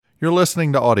You're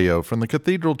listening to audio from the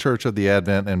Cathedral Church of the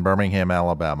Advent in Birmingham,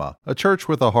 Alabama, a church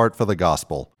with a heart for the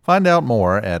gospel. Find out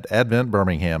more at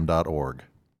adventbirmingham.org.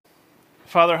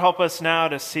 Father, help us now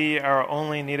to see our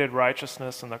only needed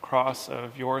righteousness in the cross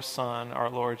of your Son, our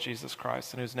Lord Jesus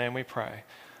Christ, in whose name we pray.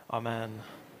 Amen.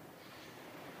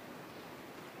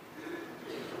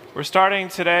 We're starting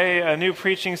today a new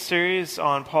preaching series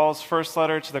on Paul's first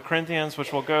letter to the Corinthians,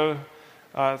 which will go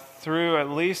through at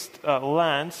least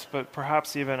Lent, but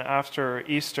perhaps even after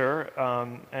Easter.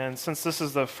 And since this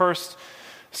is the first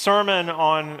sermon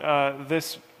on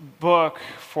this book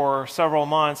for several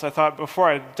months, I thought before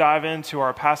I dive into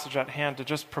our passage at hand to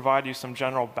just provide you some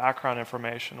general background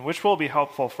information, which will be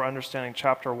helpful for understanding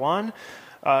chapter 1,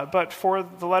 but for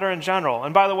the letter in general.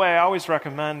 And by the way, I always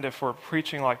recommend if we're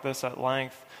preaching like this at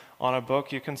length on a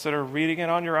book, you consider reading it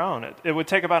on your own. It would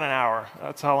take about an hour.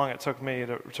 That's how long it took me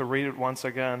to read it once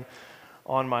again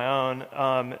on my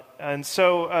own. And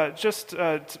so just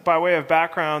by way of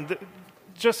background,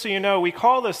 just so you know, we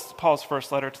call this Paul's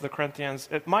first letter to the Corinthians.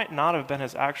 It might not have been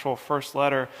his actual first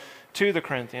letter to the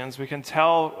Corinthians. We can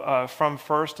tell from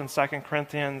 1st and 2nd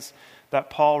Corinthians that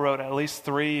Paul wrote at least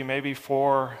 3, maybe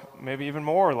 4, maybe even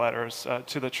more letters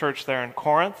to the church there in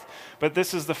Corinth. But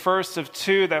this is the first of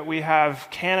 2 that we have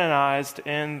canonized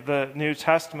in the New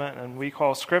Testament and we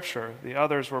call Scripture. The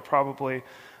others were probably,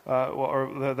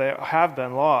 or they have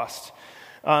been lost.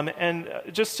 And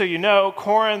just so you know,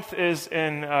 Corinth is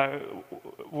in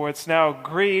what's now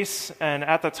Greece, and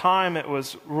at the time it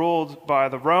was ruled by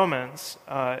the Romans,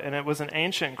 and it was an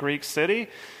ancient Greek city.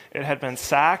 It had been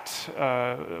sacked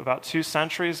about 2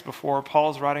 centuries before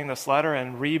Paul's writing this letter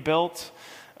and rebuilt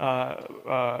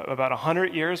about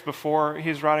 100 years before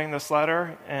he's writing this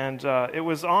letter. And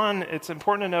it's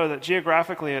important to know that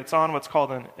geographically it is on what's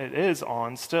called an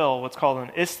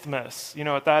isthmus. You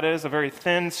know what that is? A very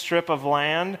thin strip of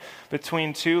land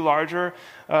between 2 larger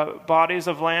bodies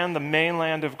of land, the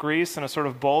mainland of Greece and a sort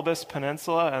of bulbous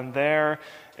peninsula, and there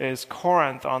is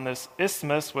Corinth on this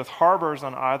isthmus with harbors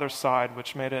on either side,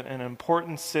 which made it an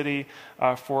important city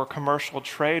for commercial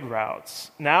trade routes.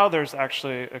 Now there's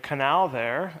actually a canal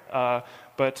there,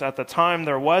 but at the time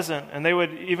there wasn't, and they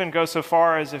would even go so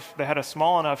far as if they had a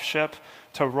small enough ship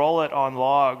to roll it on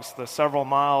logs the several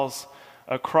miles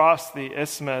across the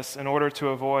isthmus in order to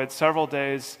avoid several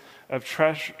days of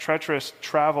treacherous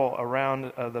travel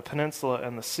around the peninsula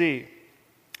and the sea.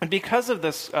 And because of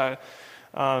this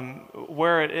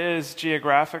where it is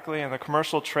geographically and the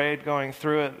commercial trade going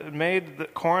through it, it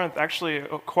made Corinth actually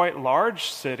a quite large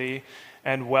city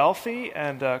and wealthy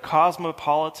and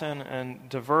cosmopolitan and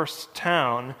diverse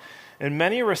town. In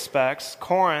many respects,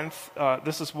 Corinth,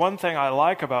 this is one thing I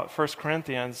like about 1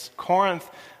 Corinthians, Corinth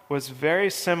was very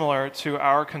similar to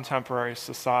our contemporary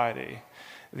society.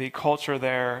 The culture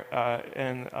there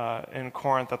in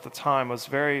Corinth at the time was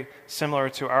very similar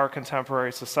to our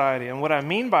contemporary society. And what I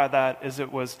mean by that is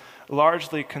it was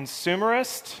largely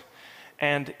consumerist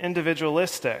and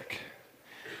individualistic.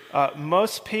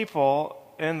 Most people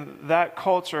in that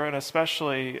culture, and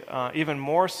especially even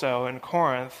more so in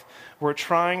Corinth, were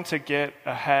trying to get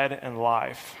ahead in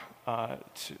life,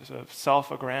 to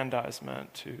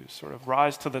self-aggrandizement, to sort of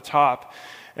rise to the top.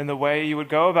 And the way you would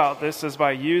go about this is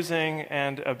by using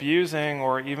and abusing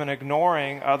or even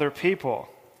ignoring other people.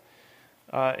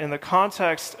 In the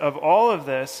context of all of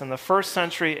this, in the 1st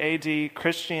century AD,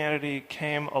 Christianity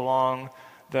came along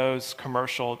those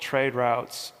commercial trade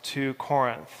routes to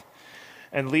Corinth.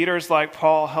 And leaders like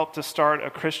Paul helped to start a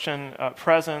Christian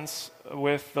presence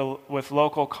with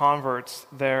local converts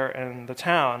there in the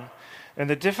town. And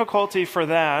the difficulty for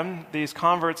them, these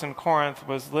converts in Corinth,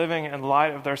 was living in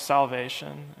light of their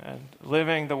salvation and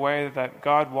living the way that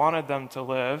God wanted them to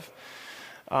live,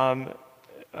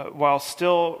 while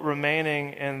still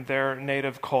remaining in their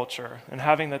native culture and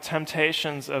having the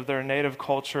temptations of their native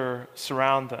culture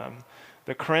surround them.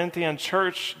 The Corinthian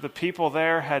church, the people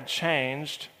there had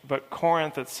changed, but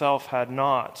Corinth itself had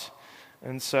not.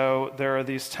 And so there are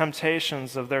these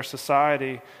temptations of their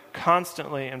society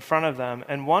constantly in front of them.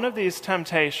 And one of these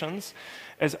temptations,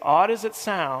 as odd as it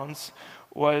sounds,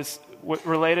 was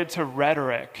related to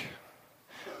rhetoric.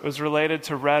 It was related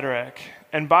to rhetoric.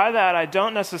 And by that, I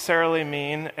don't necessarily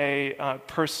mean a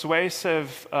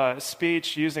persuasive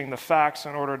speech using the facts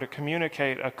in order to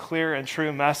communicate a clear and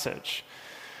true message.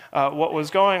 What was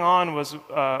going on was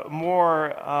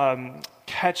more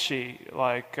catchy,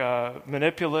 like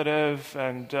manipulative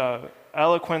and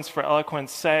eloquence for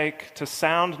eloquence sake, to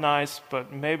sound nice,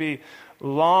 but maybe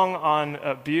long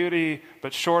on beauty,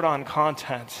 but short on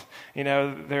content. You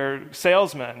know, they're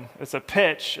salesmen. It's a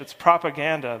pitch. It's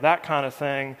propaganda. That kind of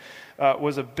thing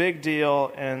was a big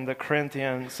deal in the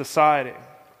Corinthian society.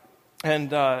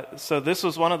 And so this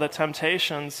was one of the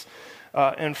temptations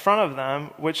in front of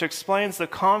them, which explains the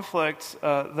conflict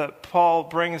that Paul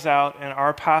brings out in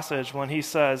our passage when he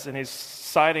says, and he's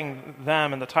citing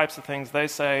them and the types of things they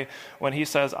say, when he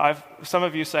says, some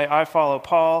of you say, I follow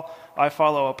Paul, I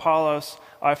follow Apollos,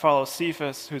 I follow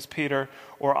Cephas, who's Peter,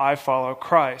 or I follow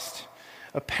Christ.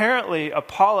 Apparently,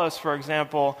 Apollos, for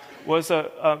example, was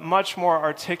a much more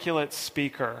articulate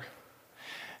speaker.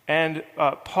 And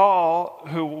Paul,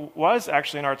 who was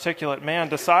actually an articulate man,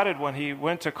 decided when he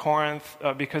went to Corinth,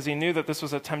 because he knew that this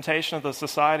was a temptation of the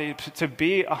society, to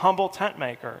be a humble tent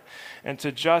maker and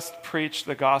to just preach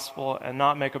the gospel and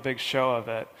not make a big show of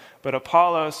it. But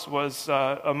Apollos was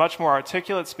a much more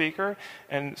articulate speaker,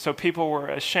 and so people were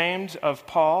ashamed of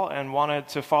Paul and wanted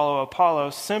to follow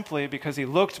Apollos simply because he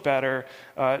looked better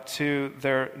to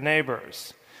their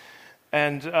neighbors.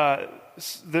 And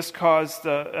this caused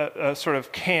a sort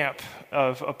of camp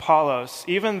of Apollos,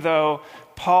 even though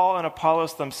Paul and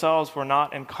Apollos themselves were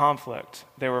not in conflict.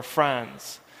 They were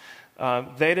friends.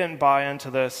 They didn't buy into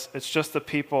this. It's just the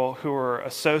people who were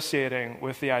associating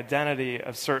with the identity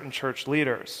of certain church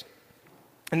leaders.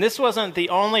 And this wasn't the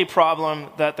only problem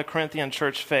that the Corinthian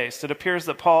church faced. It appears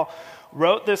that Paul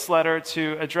wrote this letter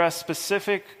to address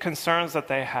specific concerns that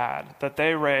they had, that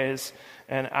they raised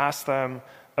and asked them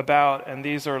about, and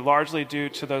these are largely due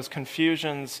to those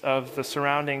confusions of the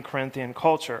surrounding Corinthian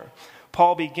culture.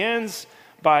 Paul begins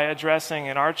by addressing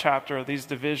in our chapter these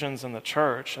divisions in the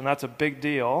church, and that's a big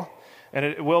deal, and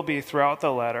it will be throughout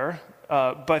the letter.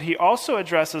 But he also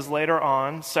addresses later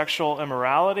on sexual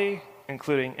immorality,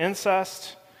 including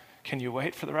incest. Can you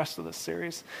wait for the rest of this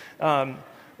series?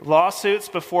 Lawsuits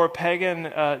before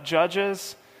pagan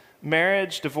judges,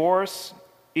 marriage, divorce,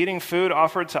 eating food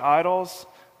offered to idols,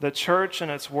 the church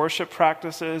and its worship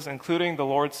practices, including the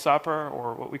Lord's Supper,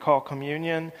 or what we call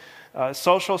communion,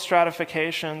 social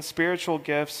stratification, spiritual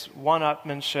gifts,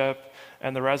 one-upmanship,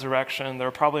 and the resurrection. There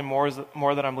are probably more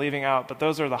that I'm leaving out, but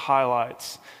those are the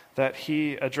highlights that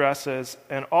he addresses,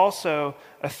 and also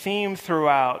a theme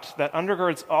throughout that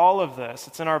undergirds all of this.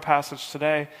 It's in our passage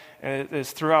today, and it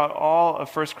is throughout all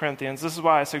of 1 Corinthians. This is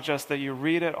why I suggest that you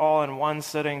read it all in one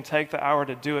sitting, take the hour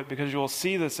to do it, because you will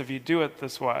see this if you do it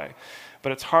this way.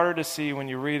 But it's harder to see when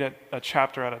you read it a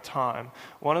chapter at a time.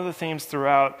 One of the themes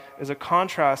throughout is a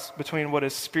contrast between what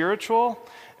is spiritual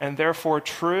and therefore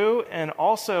true, and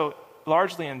also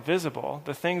largely invisible,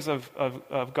 the things of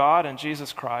God and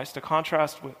Jesus Christ, a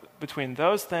contrast between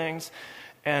those things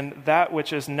and that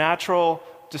which is natural,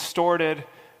 distorted,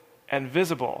 and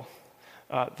visible,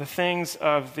 the things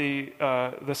of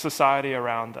the society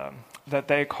around them that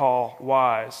they call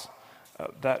wise,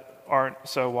 that aren't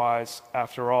so wise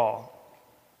after all.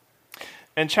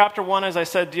 And chapter 1, as I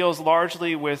said, deals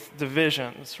largely with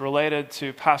divisions related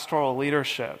to pastoral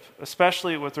leadership,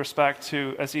 especially with respect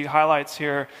to, as he highlights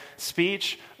here,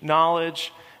 speech,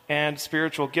 knowledge, and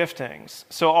spiritual giftings.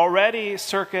 So already,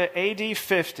 circa AD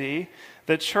 50,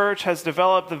 the church has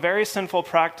developed the very sinful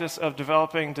practice of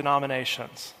developing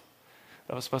denominations.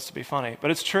 That was supposed to be funny, but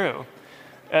it's true.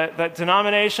 That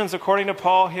denominations, according to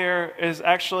Paul here, is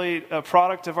actually a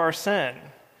product of our sin.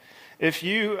 If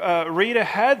you read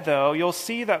ahead, though, you'll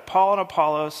see that Paul and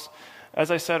Apollos,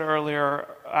 as I said earlier,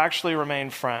 actually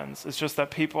remain friends. It's just that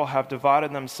people have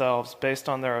divided themselves based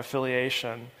on their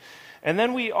affiliation. And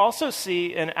then we also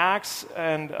see in Acts,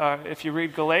 and if you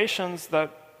read Galatians,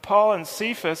 that Paul and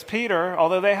Cephas, Peter,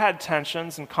 although they had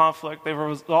tensions and conflict, they've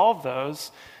resolved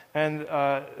those, and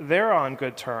they're on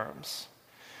good terms.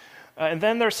 And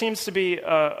then there seems to be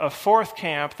a fourth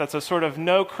camp that's a sort of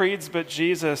no creeds but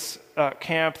Jesus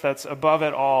camp that's above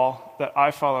it all, that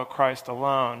I follow Christ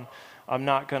alone. I'm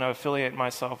not going to affiliate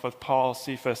myself with Paul,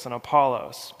 Cephas, and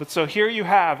Apollos. But so here you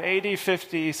have AD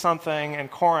 50-something in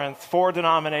Corinth, 4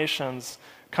 denominations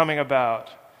coming about.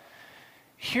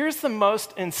 Here's the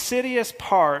most insidious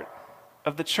part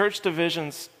of the church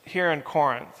divisions here in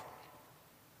Corinth.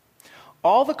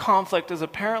 All the conflict is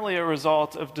apparently a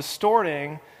result of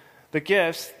distorting the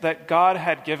gifts that God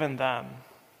had given them.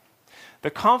 The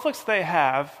conflicts they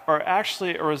have are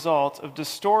actually a result of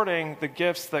distorting the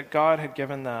gifts that God had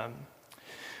given them.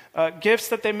 Gifts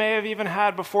that they may have even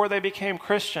had before they became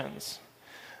Christians.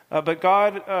 But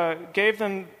God gave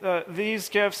them these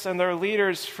gifts and their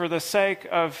leaders for the sake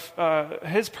of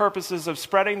his purposes of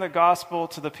spreading the gospel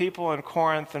to the people in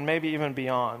Corinth and maybe even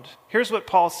beyond. Here's what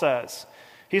Paul says.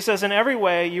 He says, in every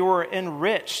way you were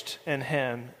enriched in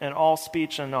him in all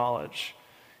speech and knowledge,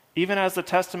 even as the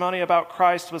testimony about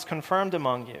Christ was confirmed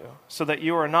among you, so that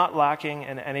you are not lacking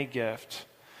in any gift.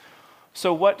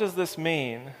 So what does this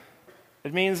mean?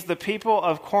 It means the people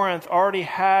of Corinth already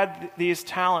had these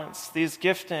talents, these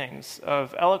giftings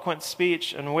of eloquent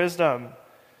speech and wisdom.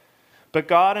 But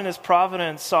God in his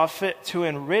providence saw fit to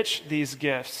enrich these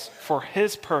gifts for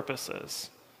his purposes,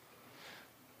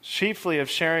 chiefly of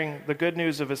sharing the good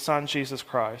news of his Son, Jesus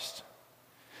Christ.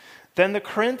 Then the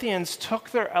Corinthians took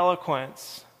their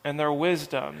eloquence and their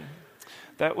wisdom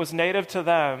that was native to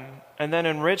them and then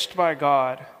enriched by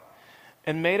God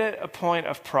and made it a point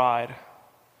of pride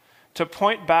to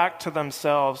point back to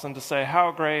themselves and to say,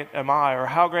 how great am I, or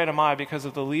how great am I because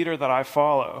of the leader that I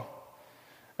follow,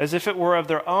 as if it were of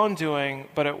their own doing,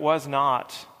 but it was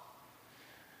not.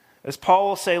 As Paul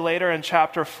will say later in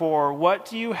chapter 4, what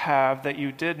do you have that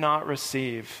you did not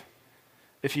receive?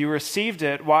 If you received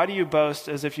it, why do you boast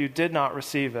as if you did not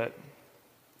receive it?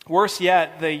 Worse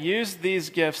yet, they used these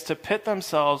gifts to pit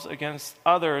themselves against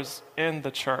others in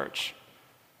the church.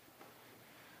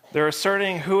 They're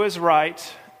asserting who is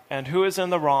right and who is in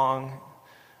the wrong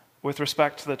with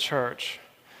respect to the church.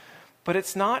 But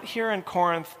it's not here in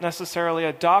Corinth necessarily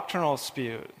a doctrinal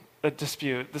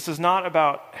dispute. This is not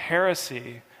about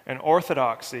heresy and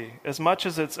orthodoxy as much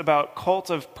as it's about cult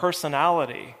of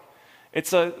personality.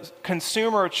 It's a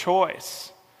consumer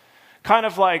choice. Kind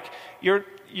of like your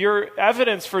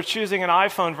evidence for choosing an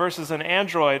iPhone versus an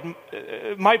Android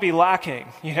might be lacking.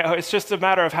 It's just a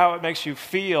matter of how it makes you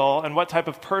feel and what type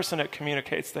of person it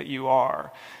communicates that you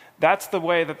are. That's the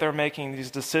way that they're making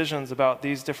these decisions about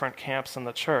these different camps in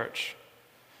the church.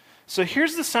 So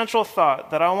here's the central thought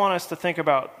that I want us to think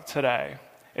about today.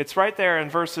 It's right there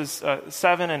in verses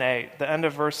 7 and 8, the end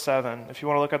of verse 7, if you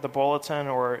want to look at the bulletin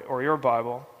or your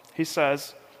Bible. He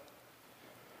says,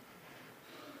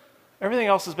 everything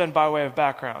else has been by way of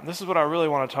background. This is what I really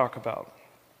want to talk about.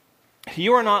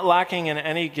 You are not lacking in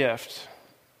any gift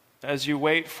as you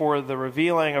wait for the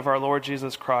revealing of our Lord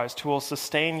Jesus Christ, who will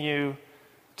sustain you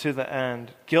to the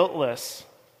end, guiltless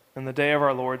in the day of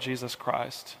our Lord Jesus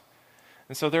Christ.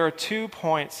 And so there are 2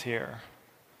 points here.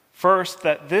 First,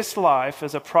 that this life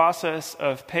is a process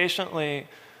of patiently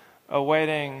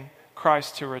awaiting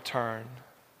Christ to return.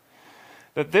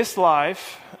 That this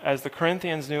life, as the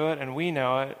Corinthians knew it and we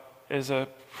know it, is a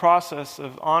process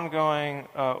of ongoing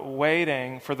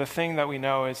waiting for the thing that we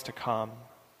know is to come.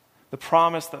 The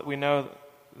promise that we know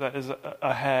that is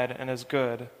ahead and is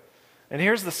good. And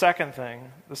here's the second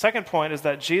thing. The second point is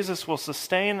that Jesus will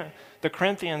sustain the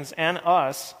Corinthians and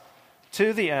us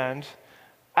to the end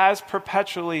as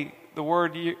perpetually, the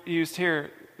word used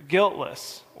here,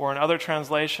 guiltless, or in other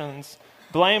translations,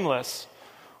 blameless,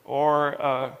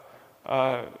 or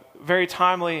very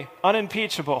timely,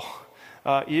 unimpeachable,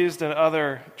 used in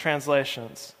other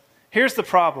translations. Here's the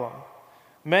problem.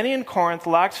 Many in Corinth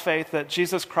lacked faith that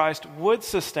Jesus Christ would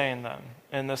sustain them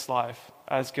in this life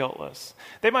as guiltless.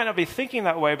 They might not be thinking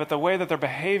that way, but the way that they're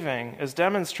behaving is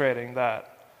demonstrating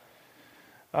that.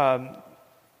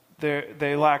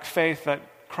 They lack faith that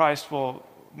Christ will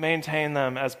maintain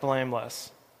them as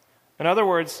blameless. In other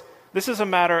words, this is a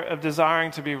matter of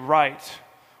desiring to be right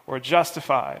or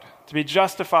justified, to be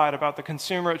justified about the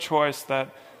consumer choice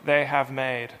that they have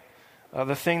made,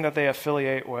 the thing that they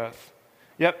affiliate with.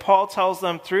 Yet Paul tells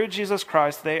them through Jesus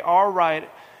Christ they are right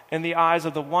in the eyes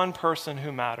of the one person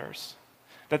who matters,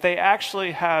 that they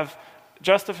actually have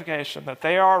justification, that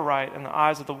they are right in the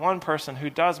eyes of the one person who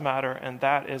does matter, and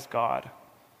that is God.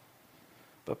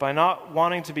 But by not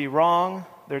wanting to be wrong,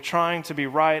 they're trying to be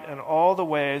right in all the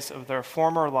ways of their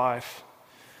former life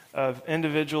of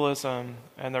individualism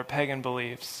and their pagan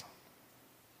beliefs.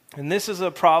 And this is a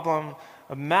problem,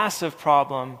 a massive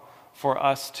problem for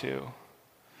us too.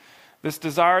 This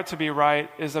desire to be right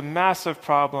is a massive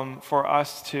problem for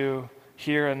us too,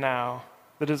 here and now.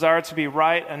 The desire to be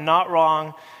right and not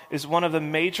wrong is one of the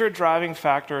major driving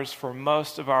factors for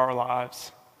most of our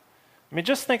lives. I mean,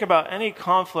 just think about any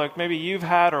conflict maybe you've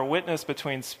had or witnessed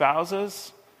between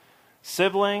spouses,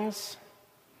 siblings.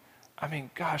 I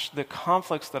mean, gosh, the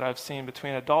conflicts that I've seen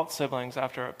between adult siblings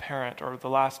after a parent or the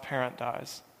last parent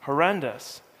dies,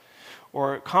 horrendous.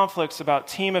 Or conflicts about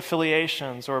team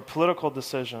affiliations or political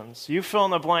decisions. You fill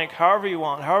in the blank however you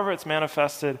want, however it's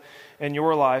manifested in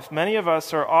your life. Many of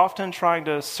us are often trying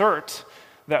to assert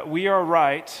that we are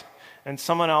right and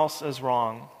someone else is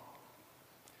wrong.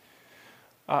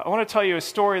 I want to tell you a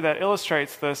story that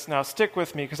illustrates this. Now stick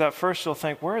with me because at first you'll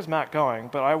think, where is Matt going?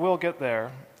 But I will get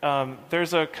there.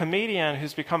 There's a comedian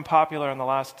who's become popular in the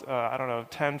last,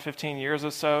 10, 15 years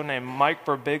or so named Mike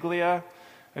Birbiglia.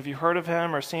 Have you heard of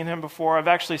him or seen him before? I've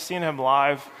actually seen him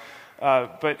live.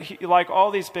 But he, like all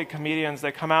these big comedians,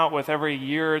 they come out with every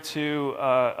year or two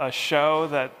a show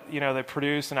that, they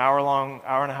produce an hour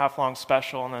and a half long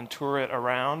special and then tour it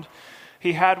around.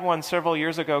 He had one several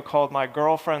years ago called My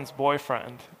Girlfriend's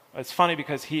Boyfriend. It's funny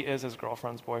because he is his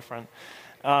girlfriend's boyfriend.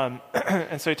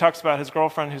 And so he talks about his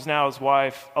girlfriend, who's now his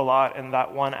wife, a lot in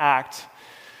that one act.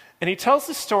 And he tells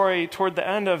the story toward the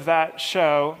end of that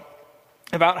show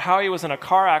about how he was in a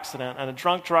car accident and a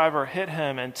drunk driver hit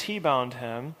him and T-boned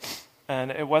him. And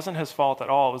it wasn't his fault at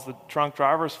all. It was the drunk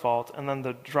driver's fault. And then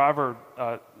the driver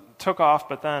took off,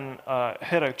 but then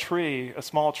hit a tree, a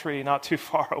small tree, not too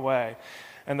far away.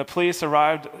 And the police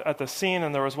arrived at the scene,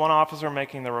 and there was one officer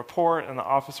making the report, and the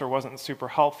officer wasn't super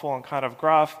helpful and kind of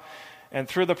gruff. And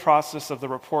through the process of the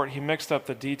report, he mixed up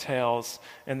the details,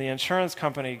 and the insurance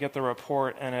company get the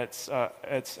report, and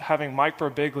it's having Mike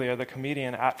Birbiglia, the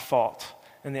comedian, at fault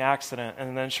in the accident.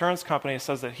 And the insurance company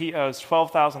says that he owes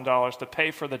 $12,000 to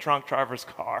pay for the drunk driver's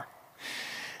car.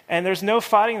 And there's no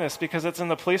fighting this because it's in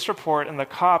the police report, and the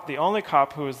cop, the only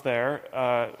cop who was there,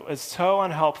 is so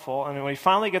unhelpful. And when he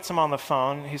finally gets him on the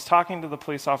phone, he's talking to the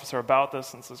police officer about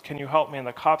this and says, "Can you help me?" And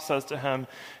the cop says to him,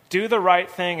 "Do the right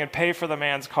thing and pay for the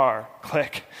man's car."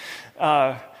 Click.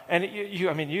 And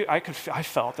I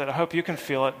felt it. I hope you can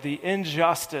feel it. The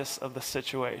injustice of the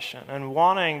situation and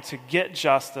wanting to get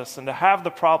justice and to have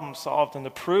the problem solved and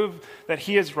to prove that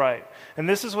he is right. And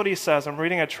this is what he says. I'm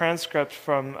reading a transcript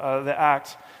from the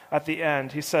act at the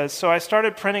end. He says, "So I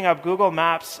started printing up Google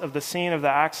Maps of the scene of the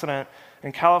accident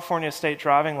in California state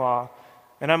driving law.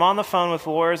 And I'm on the phone with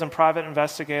lawyers and private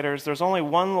investigators. There's only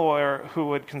one lawyer who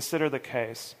would consider the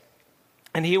case.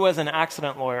 And he was an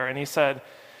accident lawyer. And he said,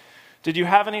 'Did you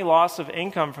have any loss of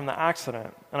income from the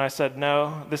accident?' And I said,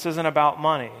 'No, this isn't about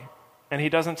money.' And he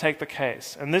doesn't take the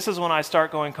case. And this is when I start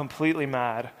going completely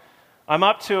mad. I'm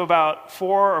up to about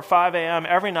 4 or 5 a.m.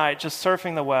 every night just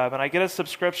surfing the web, and I get a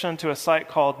subscription to a site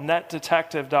called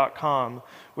netdetective.com,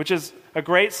 which is a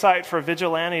great site for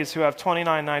vigilantes who have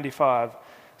 $29.95.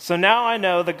 So now I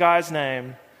know the guy's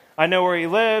name. I know where he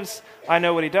lives. I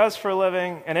know what he does for a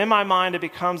living. And in my mind, it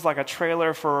becomes like a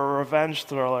trailer for a revenge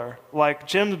thriller. Like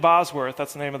Jim Bosworth,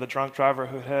 that's the name of the drunk driver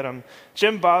who hit him.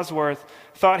 Jim Bosworth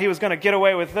thought he was going to get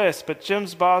away with this, but Jim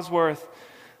Bosworth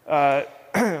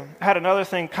had another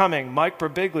thing coming, Mike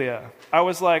Birbiglia. I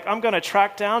was like, I'm going to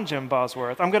track down Jim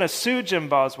Bosworth. I'm going to sue Jim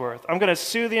Bosworth. I'm going to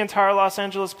sue the entire Los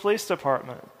Angeles Police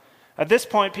Department. At this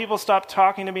point, people stopped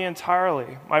talking to me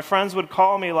entirely. My friends would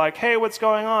call me like, "Hey, what's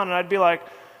going on?" And I'd be like,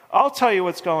 "I'll tell you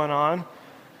what's going on."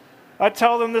 I'd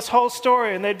tell them this whole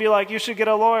story, and they'd be like, "You should get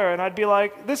a lawyer." And I'd be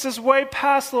like, "This is way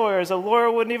past lawyers. A lawyer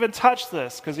wouldn't even touch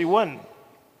this," because he wouldn't.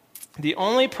 The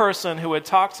only person who would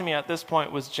talk to me at this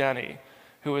point was Jenny,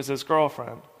 who was his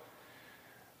girlfriend.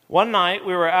 One night,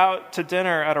 we were out to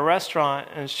dinner at a restaurant,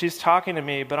 and she's talking to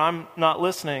me, but I'm not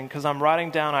listening because I'm writing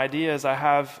down ideas I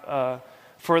have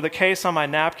for the case on my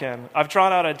napkin. I've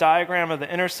drawn out a diagram of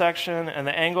the intersection and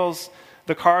the angles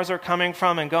the cars are coming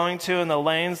from and going to, and the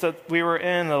lanes that we were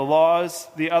in, the laws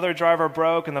the other driver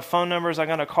broke, and the phone numbers I'm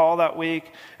going to call that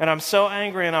week. And I'm so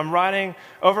angry, and I'm writing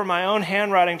over my own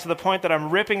handwriting to the point that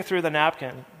I'm ripping through the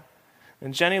napkin.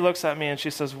 And Jenny looks at me and she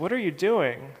says, "What are you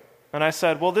doing?" And I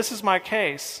said, "Well, this is my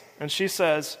case." And she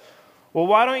says, "Well,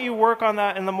 why don't you work on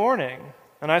that in the morning?"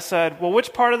 And I said, "Well,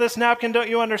 which part of this napkin don't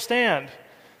you understand?"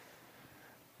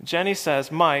 Jenny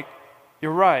says, "Mike,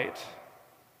 you're right,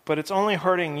 but it's only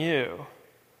hurting you.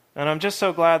 And I'm just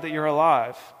so glad that you're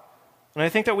alive. And I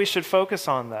think that we should focus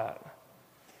on that."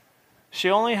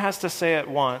 She only has to say it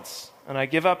once, and I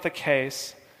give up the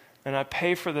case, and I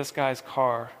pay for this guy's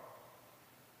car.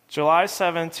 July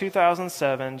 7,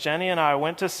 2007, Jenny and I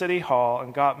went to City Hall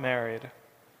and got married.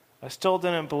 I still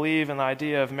didn't believe in the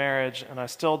idea of marriage, and I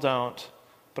still don't,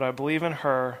 but I believe in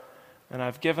her, and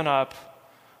I've given up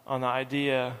on the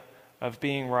idea of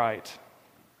being right.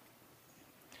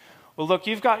 Well, look,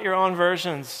 you've got your own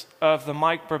versions of the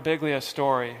Mike Birbiglia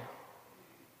story,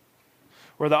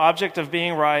 where the object of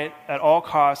being right at all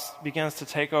costs begins to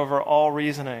take over all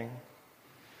reasoning.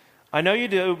 I know you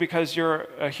do because you're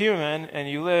a human and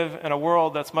you live in a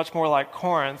world that's much more like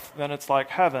Corinth than it's like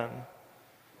heaven.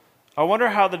 I wonder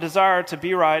how the desire to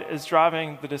be right is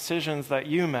driving the decisions that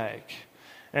you make,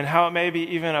 and how it may be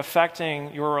even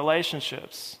affecting your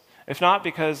relationships. If not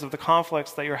because of the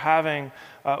conflicts that you're having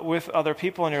with other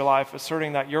people in your life,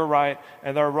 asserting that you're right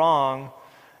and they're wrong,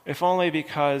 if only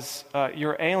because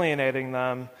you're alienating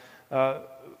them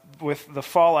with the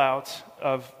fallout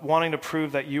of wanting to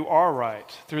prove that you are right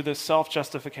through this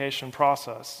self-justification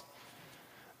process.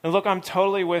 And look, I'm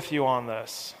totally with you on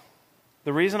this.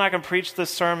 The reason I can preach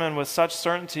this sermon with such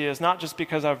certainty is not just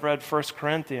because I've read 1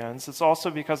 Corinthians, it's also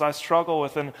because I struggle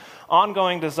with an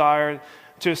ongoing desire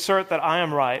to assert that I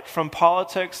am right, from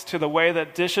politics to the way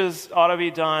that dishes ought to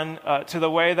be done, to the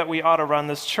way that we ought to run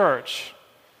this church.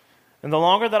 And the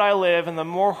longer that I live and the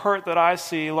more hurt that I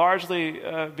see, largely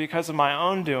because of my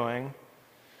own doing,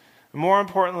 more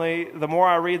importantly, the more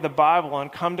I read the Bible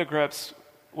and come to grips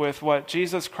with what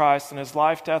Jesus Christ and his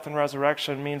life, death, and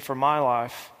resurrection mean for my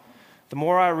life, the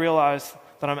more I realize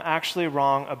that I'm actually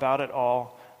wrong about it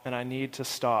all and I need to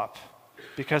stop,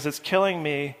 because it's killing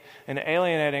me and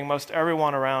alienating most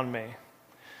everyone around me.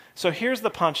 So here's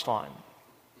the punchline.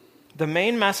 The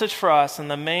main message for us and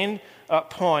the main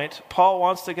point Paul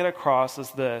wants to get across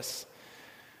is this: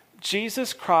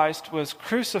 Jesus Christ was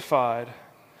crucified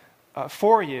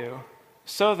for you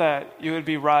so that you would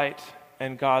be right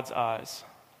in God's eyes.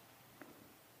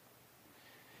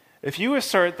 If you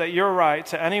assert that you're right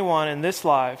to anyone in this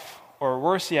life, or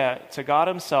worse yet, to God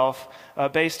himself,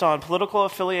 based on political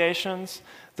affiliations,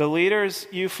 the leaders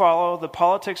you follow, the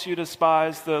politics you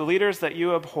despise, the leaders that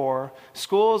you abhor,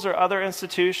 schools or other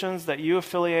institutions that you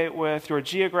affiliate with, your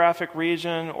geographic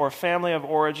region or family of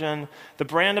origin, the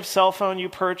brand of cell phone you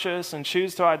purchase and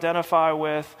choose to identify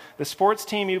with, the sports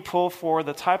team you pull for,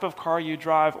 the type of car you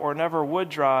drive or never would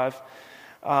drive,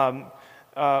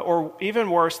 or even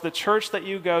worse, the church that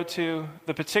you go to,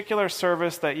 the particular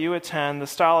service that you attend, the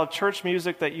style of church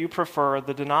music that you prefer,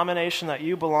 the denomination that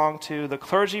you belong to, the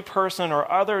clergy person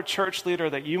or other church leader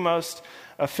that you most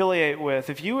affiliate with.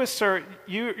 If you assert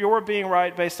you're being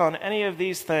right based on any of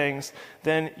these things,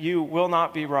 then you will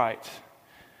not be right.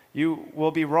 You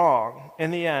will be wrong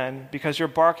in the end because you're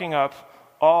barking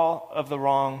up all of the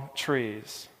wrong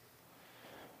trees.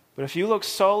 But if you look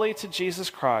solely to Jesus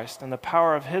Christ and the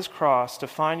power of his cross to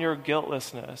find your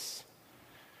guiltlessness,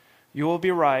 you will be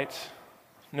right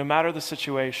no matter the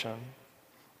situation,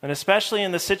 and especially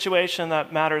in the situation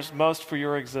that matters most for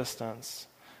your existence,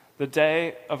 the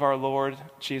day of our Lord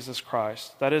Jesus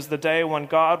Christ. That is the day when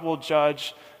God will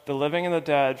judge the living and the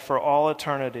dead for all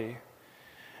eternity.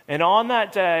 And on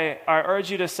that day, I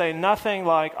urge you to say nothing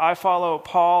like, I follow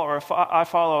Paul, or I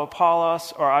follow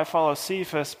Apollos, or I follow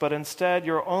Cephas, but instead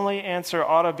your only answer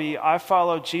ought to be, I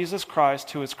follow Jesus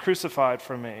Christ who was crucified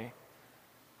for me.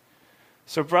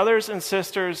 So brothers and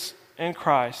sisters in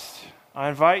Christ, I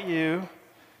invite you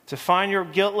to find your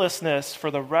guiltlessness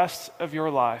for the rest of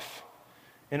your life,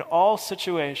 in all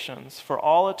situations, for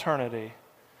all eternity,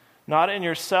 not in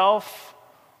yourself,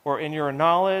 or in your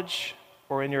knowledge,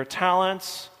 or in your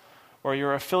talents, or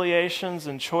your affiliations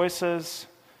and choices,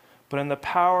 but in the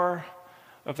power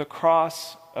of the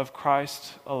cross of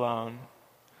Christ alone.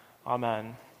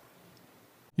 Amen.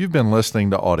 You've been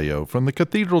listening to audio from the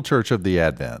Cathedral Church of the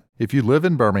Advent. If you live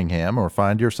in Birmingham or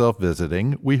find yourself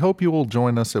visiting, we hope you will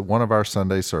join us at one of our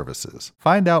Sunday services.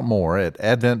 Find out more at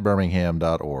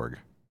adventbirmingham.org.